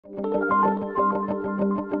Hello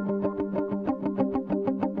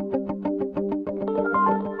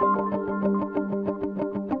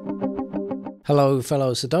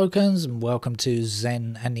fellow Sudokans, and welcome to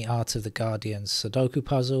Zen and the Art of the Guardian Sudoku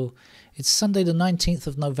puzzle. It's Sunday the 19th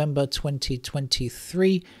of November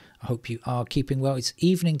 2023. I hope you are keeping well. It's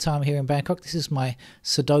evening time here in Bangkok. This is my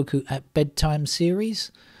Sudoku at Bedtime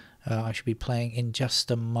series. I should be playing in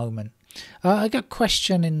just a moment. I got a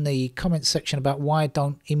question in the comments section about why I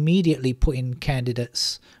don't immediately put in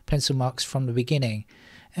candidates pencil marks from the beginning.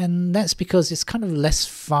 And that's because it's kind of less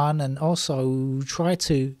fun, and also try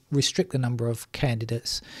to restrict the number of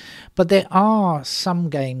candidates. But there are some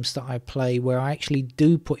games that I play where I actually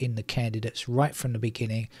do put in the candidates right from the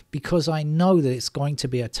beginning, because I know that it's going to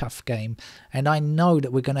be a tough game, and I know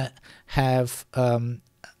that we're going to have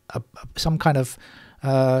some kind of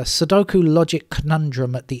Sudoku logic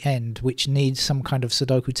conundrum at the end, which needs some kind of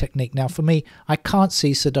Sudoku technique. Now for me, I can't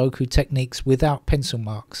see Sudoku techniques without pencil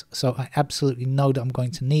marks, so I absolutely know that I'm going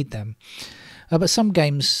to need them. But some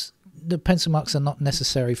games, the pencil marks are not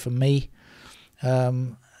necessary for me.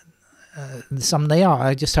 Some they are,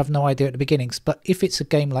 I just have no idea at the beginnings. But if it's a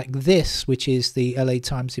game like this, which is the LA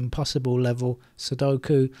Times Impossible level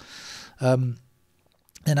Sudoku, then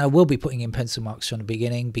I will be putting in pencil marks from the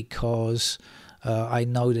beginning, because I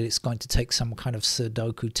know that it's going to take some kind of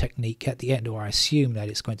Sudoku technique at the end, or I assume that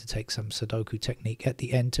it's going to take some Sudoku technique at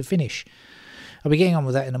the end to finish. I'll be getting on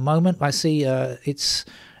with that in a moment. I see it's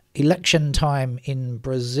election time in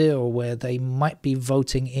Brazil, where they might be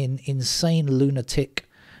voting in insane lunatic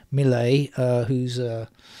Milei, who's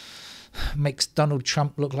makes Donald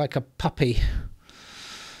Trump look like a puppy,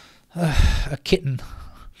 a kitten.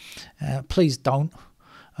 Please don't.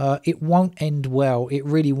 It won't end well. It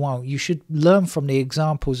really won't. You should learn from the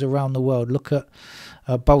examples around the world. Look at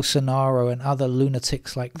Bolsonaro and other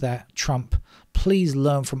lunatics like that, Trump. Please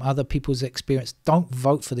learn from other people's experience. Don't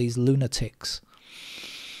vote for these lunatics.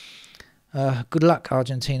 Good luck,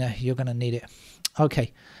 Argentina. You're going to need it.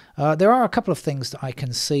 Okay. There are a couple of things that I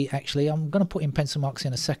can see, actually. I'm going to put in pencil marks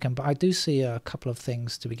in a second, but I do see a couple of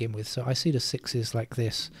things to begin with. So I see the sixes like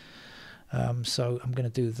this. So I'm going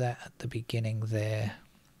to do that at the beginning there.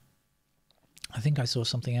 I think I saw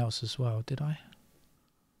something else as well, did I?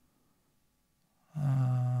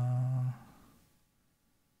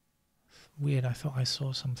 Weird, I thought I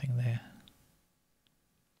saw something there.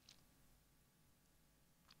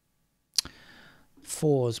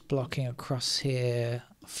 Fours blocking across here,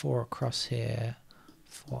 4 across here,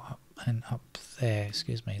 4 up and up there.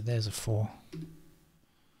 Excuse me, there's a 4.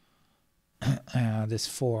 There's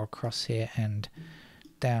 4 across here and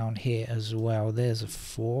down here as well. There's a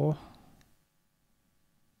 4.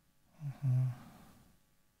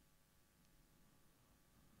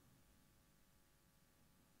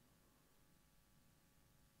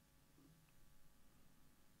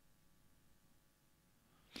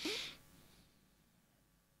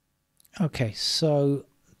 Okay, so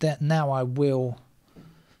that now I will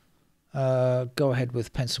go ahead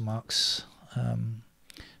with pencil marks.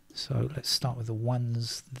 So let's start with the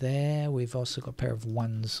 1s there. We've also got a pair of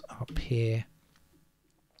 1s up here.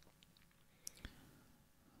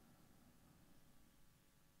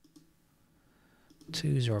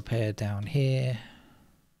 Twos are a pair down here.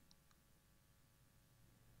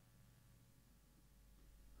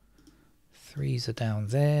 Threes are down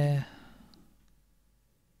there.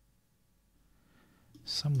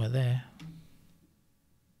 Somewhere there.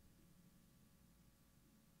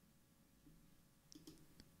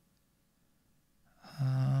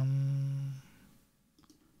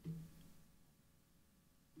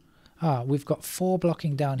 We've got 4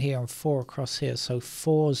 blocking down here and 4 across here, so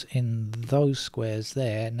 4's in those squares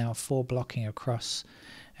there. Now 4 blocking across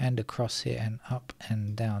and across here and up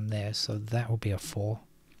and down there, so that will be a 4.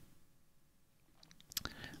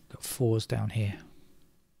 Got 4's down here.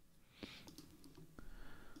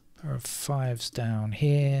 Pair of 5's down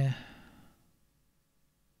here.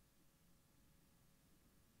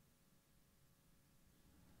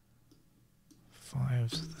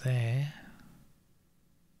 Fives there.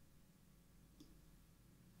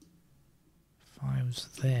 5's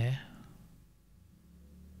there.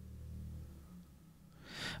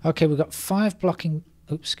 Okay, we've got 5 blocking,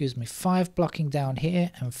 oops, excuse me, 5 blocking down here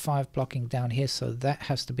and 5 blocking down here, so that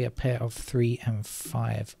has to be a pair of 3 and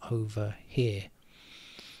 5 over here.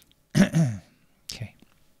 Okay.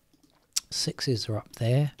 6's are up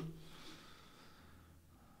there.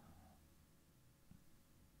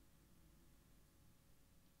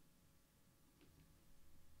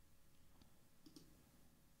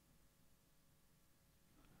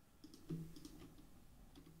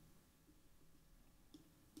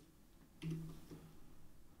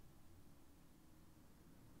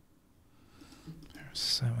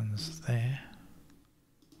 7's there.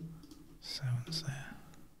 7's there.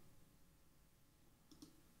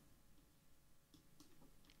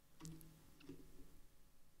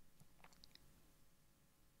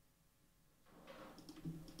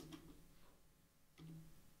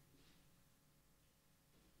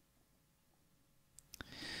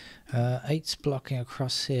 Eight's blocking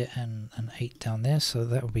across here and an 8 down there, so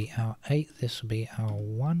that will be our 8. This will be our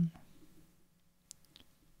 1.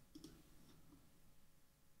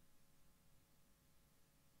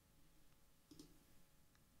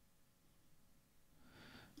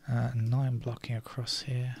 And 9 blocking across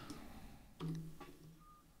here.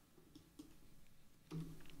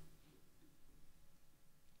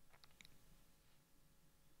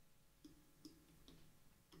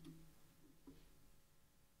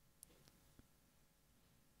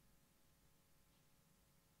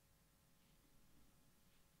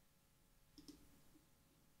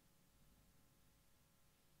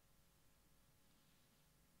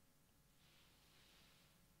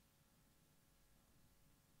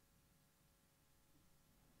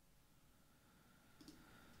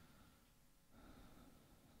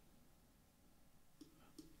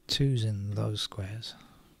 Twos in those squares.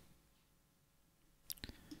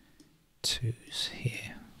 2's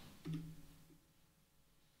here.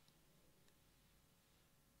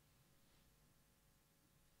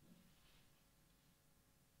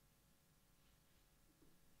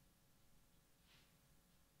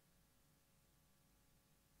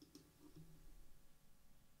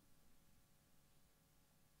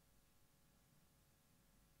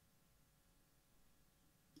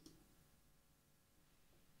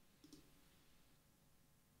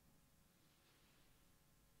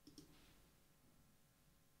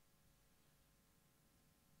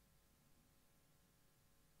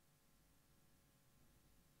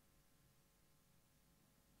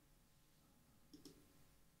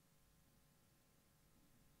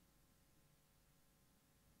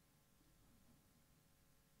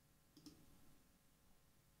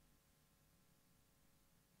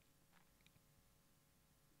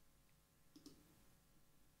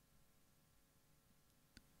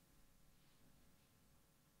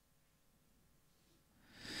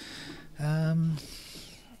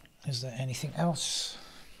 Is there anything else?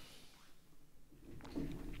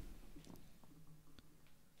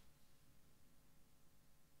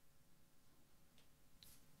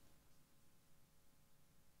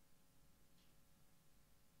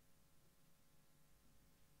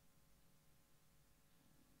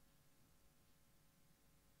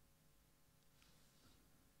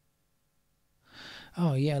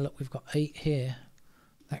 Oh yeah, look, we've got 8 here.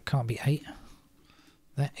 That can't be 8.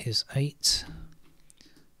 That is 8.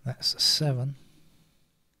 That's a 7.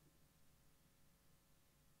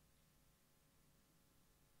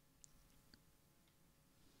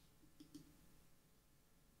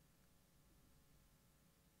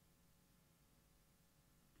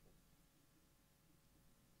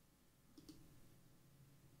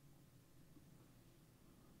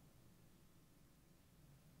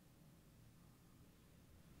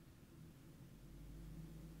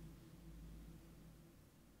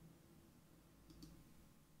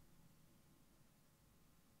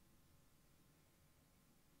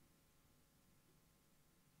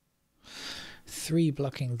 Three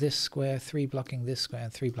blocking this square, 3 blocking this square,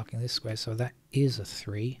 and 3 blocking this square, so that is a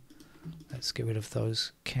 3. Let's get rid of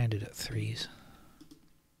those candidate 3's.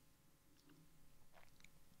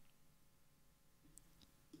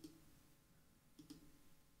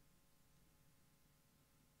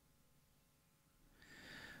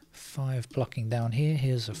 Five blocking down here.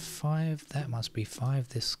 Here's a 5. That must be 5.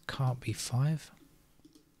 This can't be 5.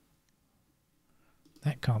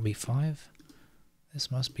 That can't be 5.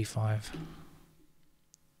 This must be 5.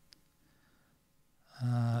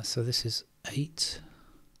 So this is 8.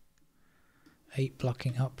 8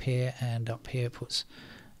 blocking up here, and up here puts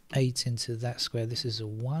 8 into that square. This is a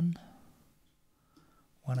 1.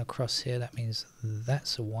 1 across here, that means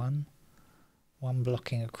that's a 1. 1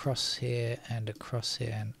 blocking across here and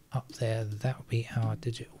up there. That would be our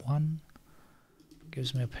digit 1.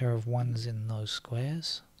 Gives me a pair of 1's in those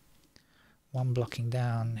squares. 1 blocking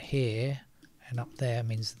down here and up there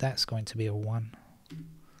means that's going to be a 1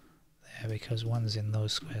 there, because 1's in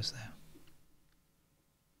those squares there.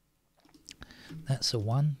 That's a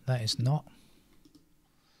 1. That is not.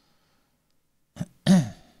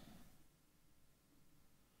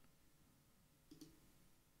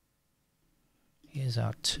 Here's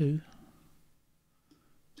our 2.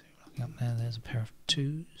 2 blocking up there. There's a pair of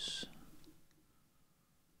 2's.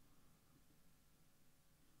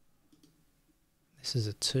 This is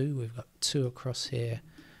a 2. We've got 2 across here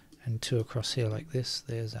and 2 across here like this.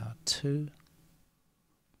 There's our 2.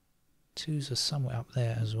 2s are somewhere up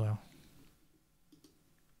there as well.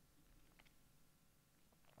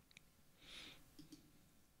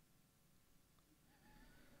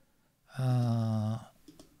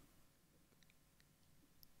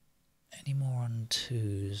 Any more on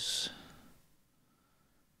 2s?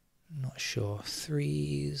 Not sure.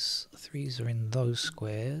 3s. 3s are in those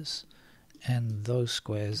squares and those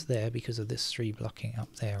squares there because of this 3 blocking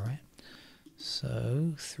up there, right?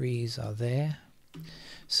 So 3s are there.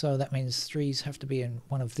 So that means 3s have to be in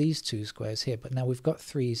one of these 2 squares here. But now we've got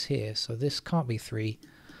 3s here, so this can't be 3.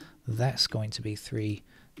 That's going to be 3.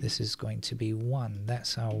 This is going to be 1.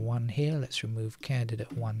 That's our 1 here. Let's remove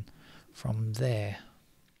candidate 1 from there.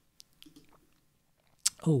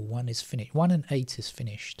 Oh, 1 is finished. 1 and 8 is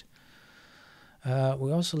finished.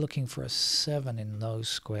 We're also looking for a 7 in those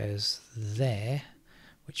squares there,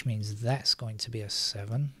 which means that's going to be a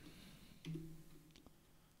 7.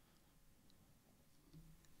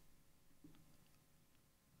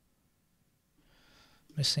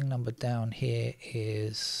 Missing number down here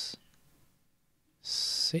is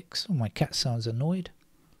 6. Oh, my cat sounds annoyed.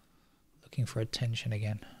 Looking for attention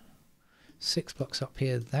again. 6 blocks up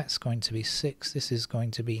here, that's going to be 6. This is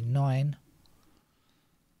going to be 9.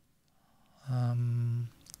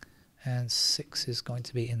 And 6 is going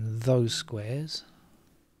to be in those squares.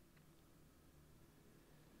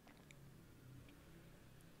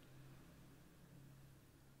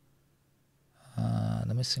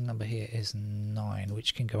 The missing number here is 9,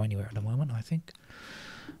 which can go anywhere at the moment, I think.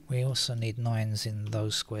 We also need 9s in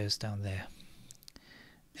those squares down there.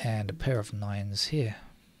 And a pair of 9s here.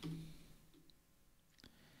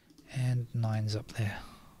 And 9s up there.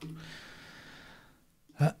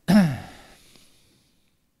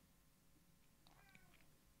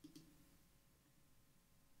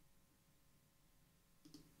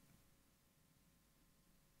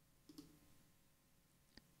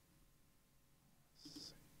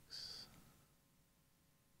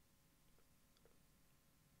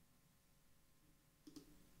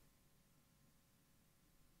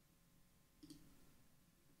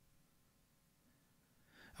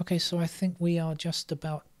 Okay, so I think we are just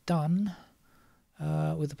about done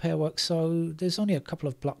with the pair work. So there's only a couple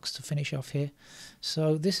of blocks to finish off here.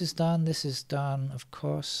 So this is done, of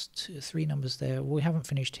course. 3 numbers there. We haven't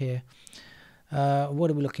finished here. What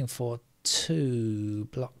are we looking for? 2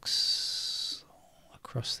 blocks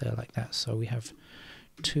across there like that. So we have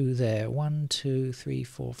 2 there. 1, 2, 3,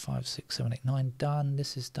 4, 5, 6, 7, 8, 9. Done.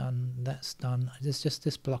 This is done. That's done. There's just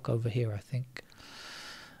this block over here, I think.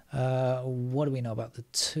 What do we know about the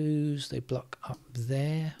 2s? They block up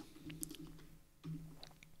there.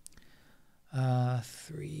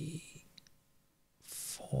 3,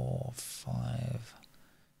 4, 5,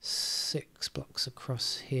 6 blocks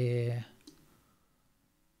across here.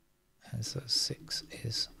 And so 6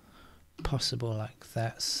 is possible like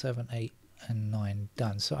that. 7, 8, and 9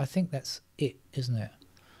 done. So I think that's it, isn't it?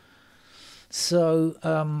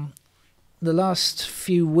 So, the last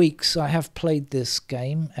few weeks I have played this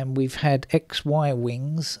game and we've had XY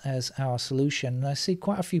wings as our solution. I see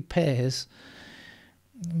quite a few pairs.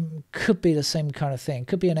 Could be the same kind of thing.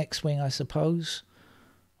 Could be an X-wing, I suppose.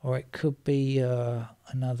 Or it could be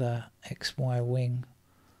another XY wing.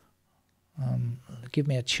 Give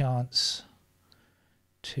me a chance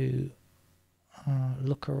to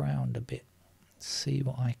look around a bit. See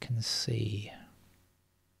what I can see.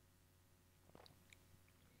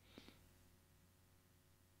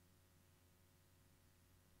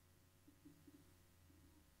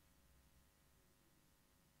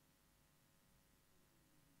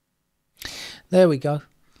 There we go.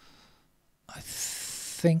 I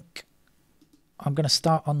think I'm going to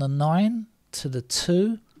start on the 9 to the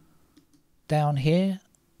 2 down here.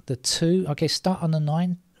 The 2. Okay, start on the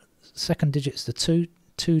 9. Second digit's the 2.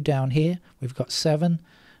 2 down here. We've got 7.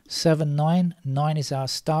 7, 9. 9 is our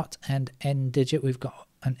start and end digit. We've got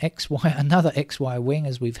an XY, another XY wing,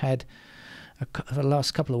 as we've had the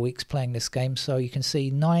last couple of weeks playing this game. So you can see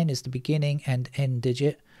 9 is the beginning and end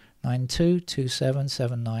digit. 9, 2, 2, 7,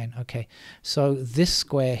 7, 9. Okay, so this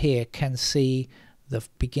square here can see the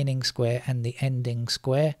beginning square and the ending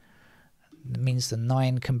square. It means the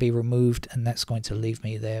 9 can be removed, and that's going to leave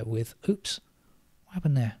me there with... Oops, what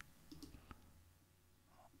happened there?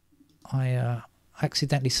 I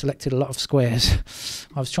accidentally selected a lot of squares.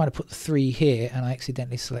 I was trying to put the 3 here, and I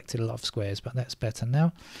accidentally selected a lot of squares, but that's better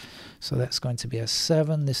now. So that's going to be a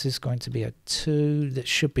 7. This is going to be a 2. That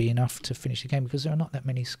should be enough to finish the game because there are not that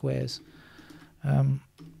many squares.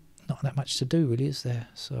 Not that much to do, really, is there?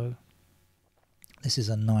 So this is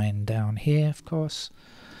a 9 down here, of course.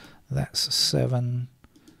 That's a 7.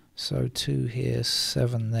 So 2 here,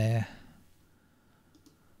 7 there,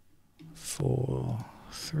 4,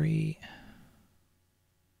 3.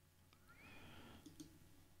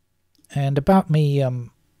 And about me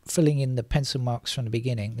filling in the pencil marks from the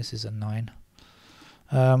beginning, this is a 9.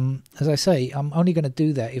 As I say, I'm only going to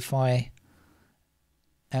do that if I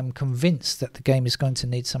am convinced that the game is going to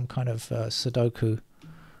need some kind of Sudoku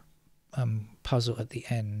puzzle at the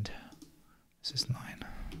end. This is 9.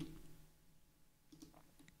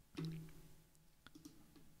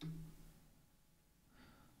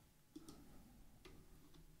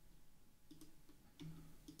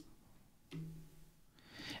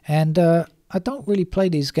 And I don't really play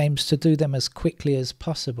these games to do them as quickly as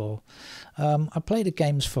possible. I play the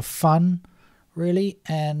games for fun, really,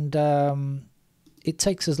 and it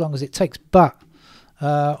takes as long as it takes. But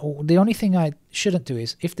the only thing I shouldn't do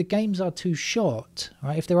is, if the games are too short,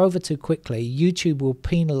 right, if they're over too quickly, YouTube will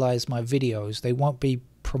penalize my videos. They won't be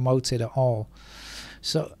promoted at all.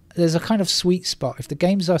 So there's a kind of sweet spot. If the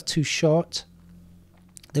games are too short,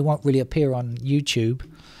 they won't really appear on YouTube.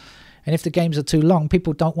 And if the games are too long,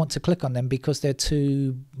 people don't want to click on them because they're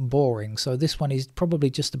too boring. So this one is probably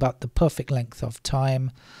just about the perfect length of time,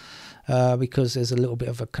 because there's a little bit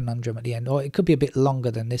of a conundrum at the end. Or it could be a bit longer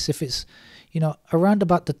than this. If it's, you know, around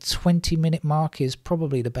about the 20-minute mark is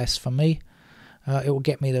probably the best for me. It will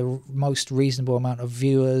get me the most reasonable amount of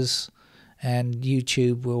viewers, and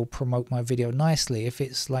YouTube will promote my video nicely. If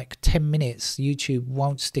it's like 10 minutes, YouTube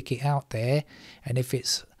won't stick it out there. And if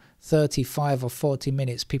it's 35 or 40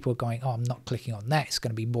 minutes, people are going, oh, I'm not clicking on that, it's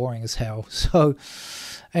going to be boring as hell. So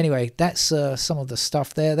anyway, that's some of the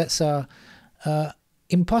stuff there. That's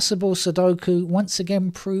impossible Sudoku once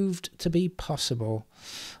again proved to be possible.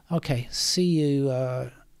 Okay, see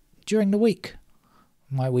you during the week.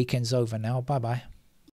 My weekend's over now. Bye bye.